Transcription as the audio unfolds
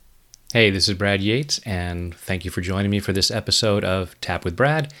Hey, this is Brad Yates, and thank you for joining me for this episode of Tap with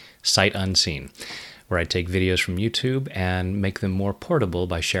Brad, Sight Unseen, where I take videos from YouTube and make them more portable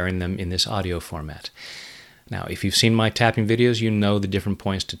by sharing them in this audio format. Now, if you've seen my tapping videos, you know the different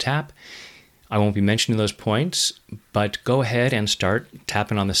points to tap. I won't be mentioning those points, but go ahead and start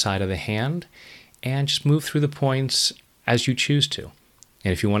tapping on the side of the hand and just move through the points as you choose to.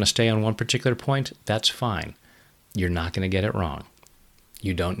 And if you want to stay on one particular point, that's fine. You're not going to get it wrong.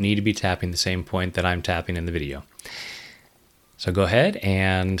 You don't need to be tapping the same point that I'm tapping in the video. So go ahead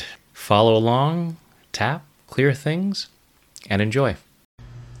and follow along, tap, clear things, and enjoy.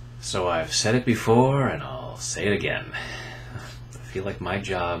 So I've said it before, and I'll say it again. I feel like my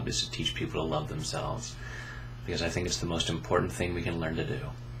job is to teach people to love themselves, because I think it's the most important thing we can learn to do.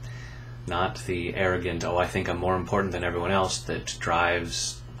 Not the arrogant, I think I'm more important than everyone else that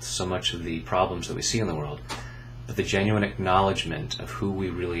drives so much of the problems that we see in the world. But the genuine acknowledgement of who we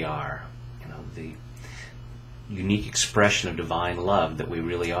really are, the unique expression of divine love that we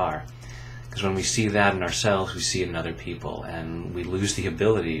really are. Because when we see that in ourselves, we see it in other people, and we lose the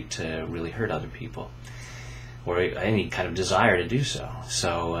ability to really hurt other people, or any kind of desire to do so.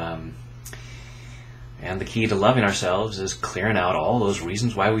 And the key to loving ourselves is clearing out all those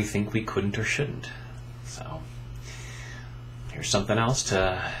reasons why we think we couldn't or shouldn't. So here's something else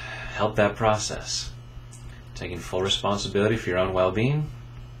to help that process. Taking full responsibility for your own well-being.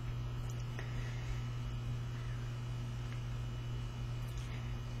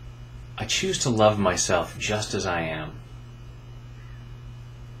 I choose to love myself just as I am.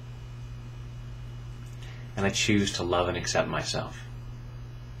 And I choose to love and accept myself.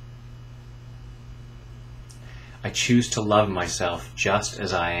 I choose to love myself just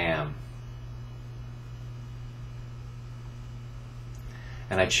as I am.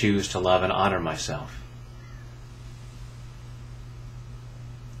 And I choose to love and honor myself.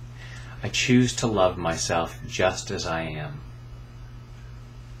 I choose to love myself just as I am.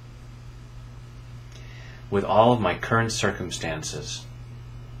 With all of my current circumstances.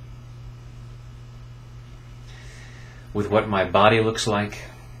 With what my body looks like.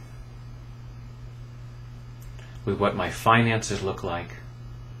 With what my finances look like.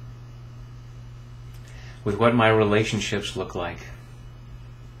 With what my relationships look like.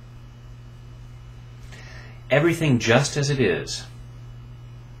 Everything just as it is.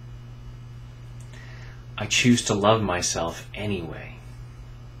 I choose to love myself anyway.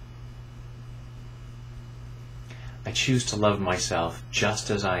 I choose to love myself just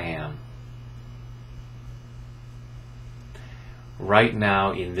as I am. Right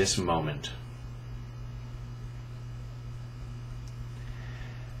now, in this moment.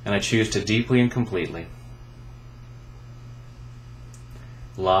 And I choose to deeply and completely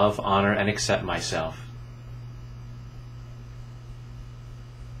love, honor, and accept myself.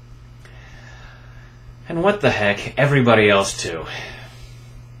 And what the heck, everybody else too.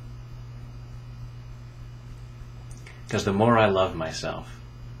 Because the more I love myself,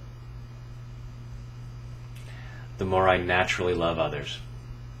 the more I naturally love others.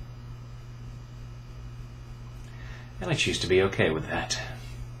 And I choose to be okay with that.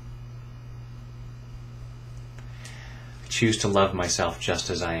 I choose to love myself just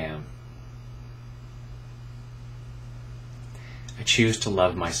as I am. I choose to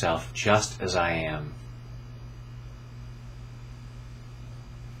love myself just as I am.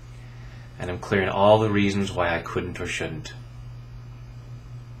 And I'm clearing all the reasons why I couldn't or shouldn't.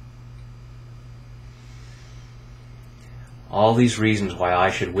 All these reasons why I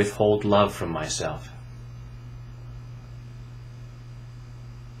should withhold love from myself.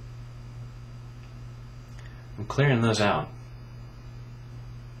 I'm clearing those out.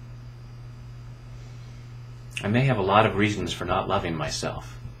 I may have a lot of reasons for not loving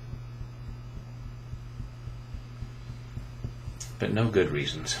myself, but no good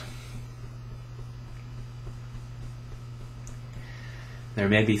reasons. There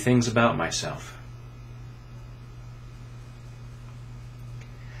may be things about myself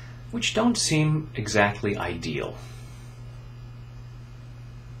which don't seem exactly ideal.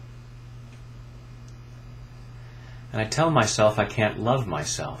 And I tell myself I can't love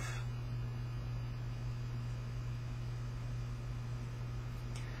myself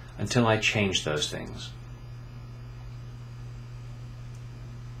until I change those things.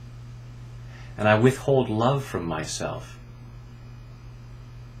 And I withhold love from myself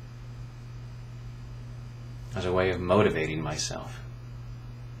as a way of motivating myself.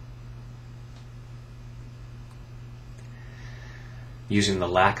 Using the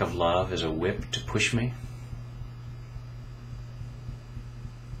lack of love as a whip to push me.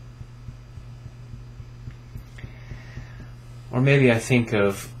 Or maybe I think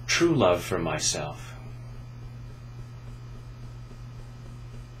of true love for myself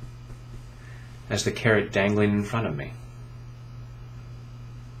as the carrot dangling in front of me.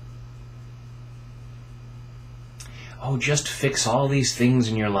 Oh, just fix all these things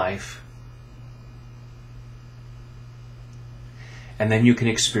in your life, and then you can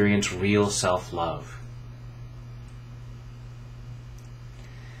experience real self-love.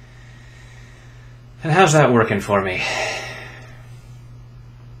 And how's that working for me?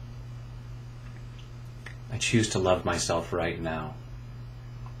 I choose to love myself right now.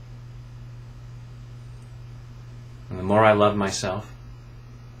 And the more I love myself,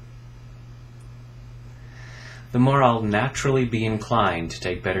 the more I'll naturally be inclined to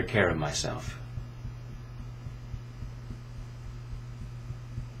take better care of myself.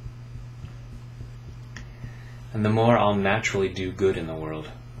 And the more I'll naturally do good in the world.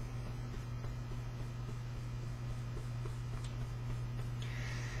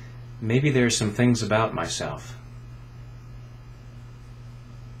 Maybe there's some things about myself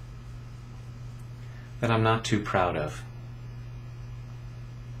that I'm not too proud of.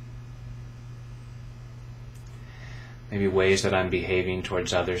 Maybe ways that I'm behaving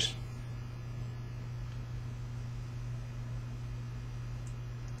towards others.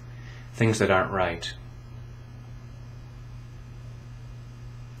 Things that aren't right.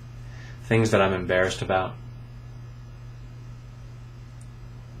 Things that I'm embarrassed about.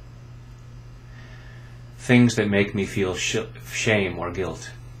 Things that make me feel shame or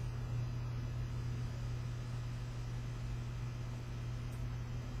guilt.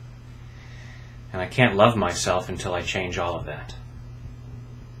 And I can't love myself until I change all of that.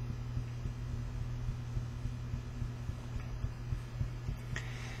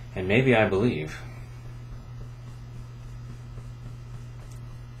 And maybe I believe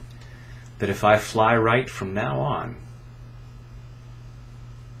that if I fly right from now on,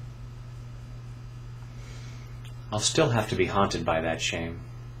 I'll still have to be haunted by that shame.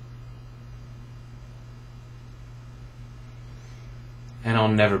 And I'll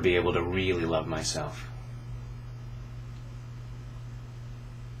never be able to really love myself.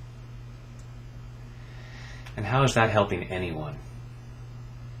 And how is that helping anyone?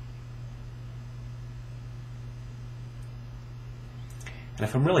 And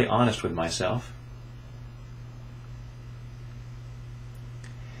if I'm really honest with myself,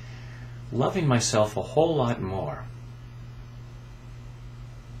 loving myself a whole lot more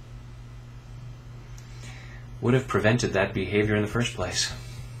would have prevented that behavior in the first place.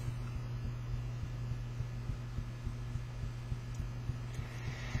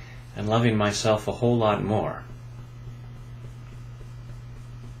 And loving myself a whole lot more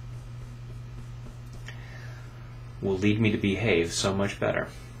will lead me to behave so much better.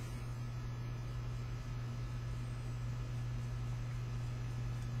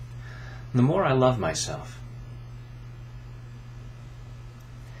 The more I love myself,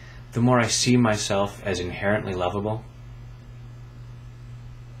 the more I see myself as inherently lovable,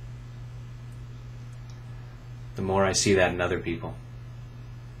 the more I see that in other people.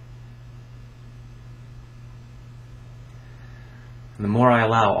 And the more I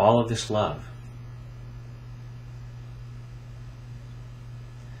allow all of this love,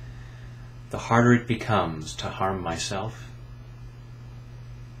 the harder it becomes to harm myself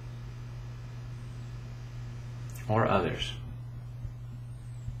or others.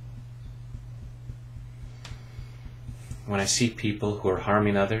 When I see people who are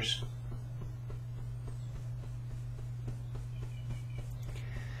harming others,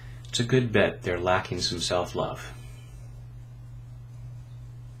 it's a good bet they're lacking some self-love.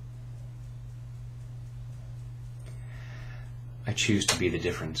 I choose to be the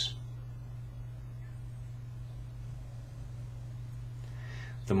difference.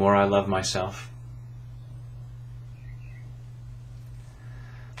 The more I love myself,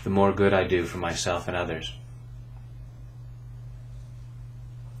 the more good I do for myself and others.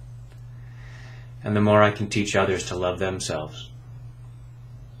 And the more I can teach others to love themselves.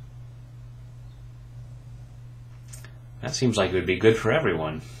 That seems like it would be good for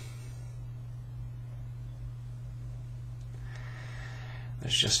everyone.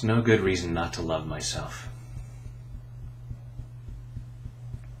 There's just no good reason not to love myself.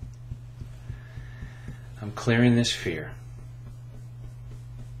 I'm clearing this fear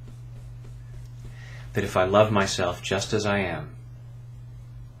that if I love myself just as I am,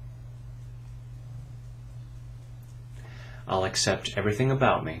 I'll accept everything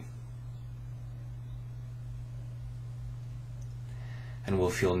about me and will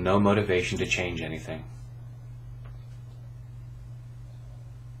feel no motivation to change anything.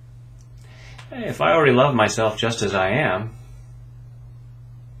 Hey, if I already love myself just as I am,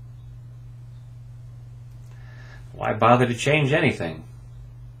 Why bother to change anything?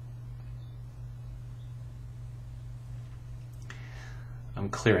 I'm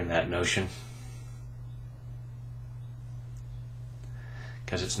clearing that notion.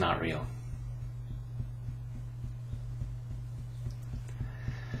 Because it's not real.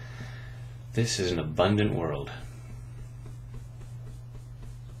 This is an abundant world.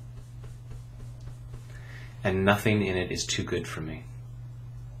 And nothing in it is too good for me.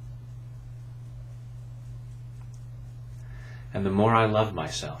 And the more I love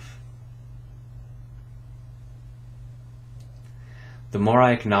myself, the more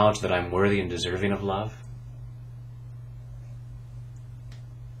I acknowledge that I'm worthy and deserving of love,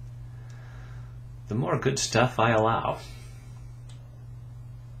 the more good stuff I allow.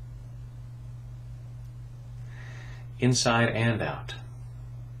 Inside and out.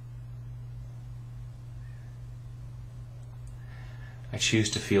 I choose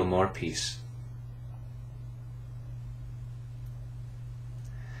to feel more peace.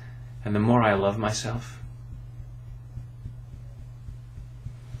 And the more I love myself,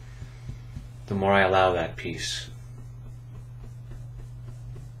 the more I allow that peace.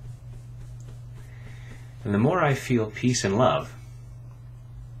 And the more I feel peace and love,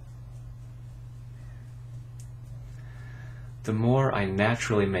 the more I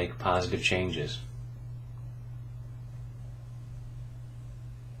naturally make positive changes.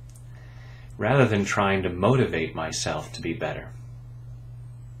 Rather than trying to motivate myself to be better.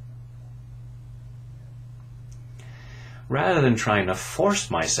 Rather than trying to force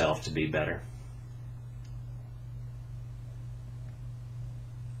myself to be better.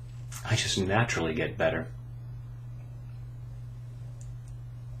 I just naturally get better.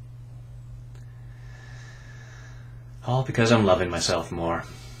 All because I'm loving myself more.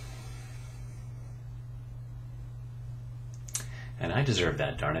 And I deserve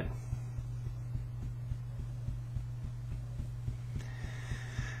that, darn it.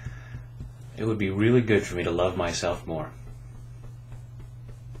 It would be really good for me to love myself more.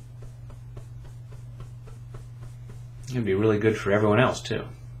 It would be really good for everyone else, too.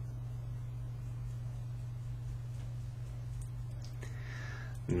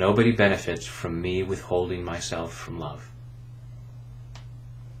 Nobody benefits from me withholding myself from love.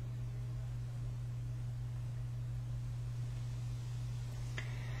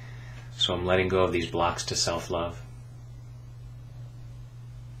 So I'm letting go of these blocks to self-love.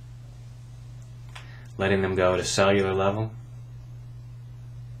 Letting them go at a cellular level.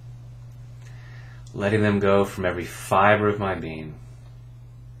 Letting them go from every fiber of my being.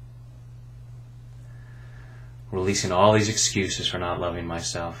 Releasing all these excuses for not loving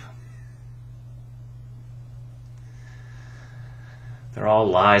myself. They're all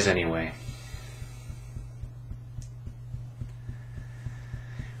lies anyway.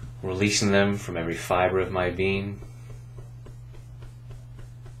 Releasing them from every fiber of my being.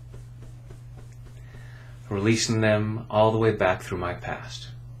 Releasing them all the way back through my past.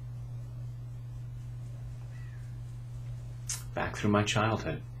 Back through my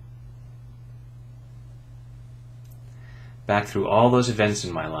childhood. Back through all those events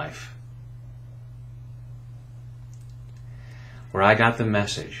in my life where I got the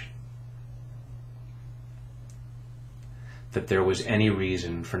message that there was any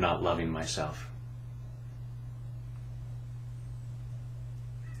reason for not loving myself.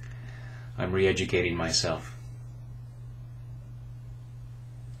 I'm re-educating myself.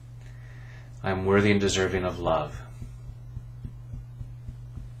 I'm worthy and deserving of love.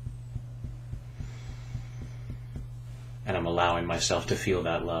 And I'm allowing myself to feel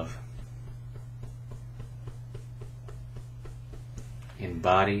that love. In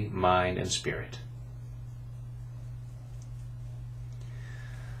body, mind, and spirit.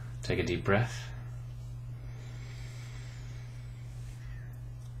 Take a deep breath.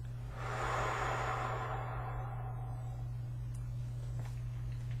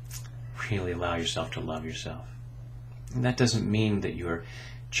 Really allow yourself to love yourself. And that doesn't mean that you're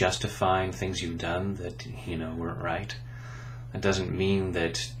justifying things you've done that, weren't right. That doesn't mean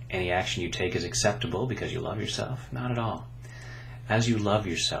that any action you take is acceptable because you love yourself. Not at all. As you love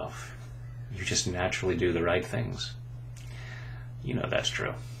yourself, you just naturally do the right things. You know that's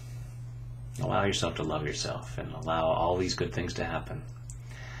true. Allow yourself to love yourself and allow all these good things to happen.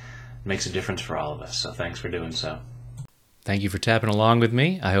 It makes a difference for all of us, so thanks for doing so. Thank you for tapping along with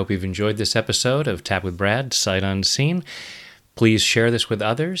me. I hope you've enjoyed this episode of Tap with Brad, Sight Unseen. Please share this with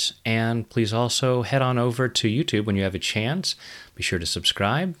others, and please also head on over to YouTube when you have a chance. Be sure to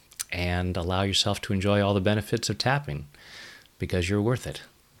subscribe and allow yourself to enjoy all the benefits of tapping, because you're worth it.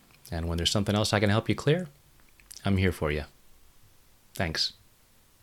 And when there's something else I can help you clear, I'm here for you. Thanks.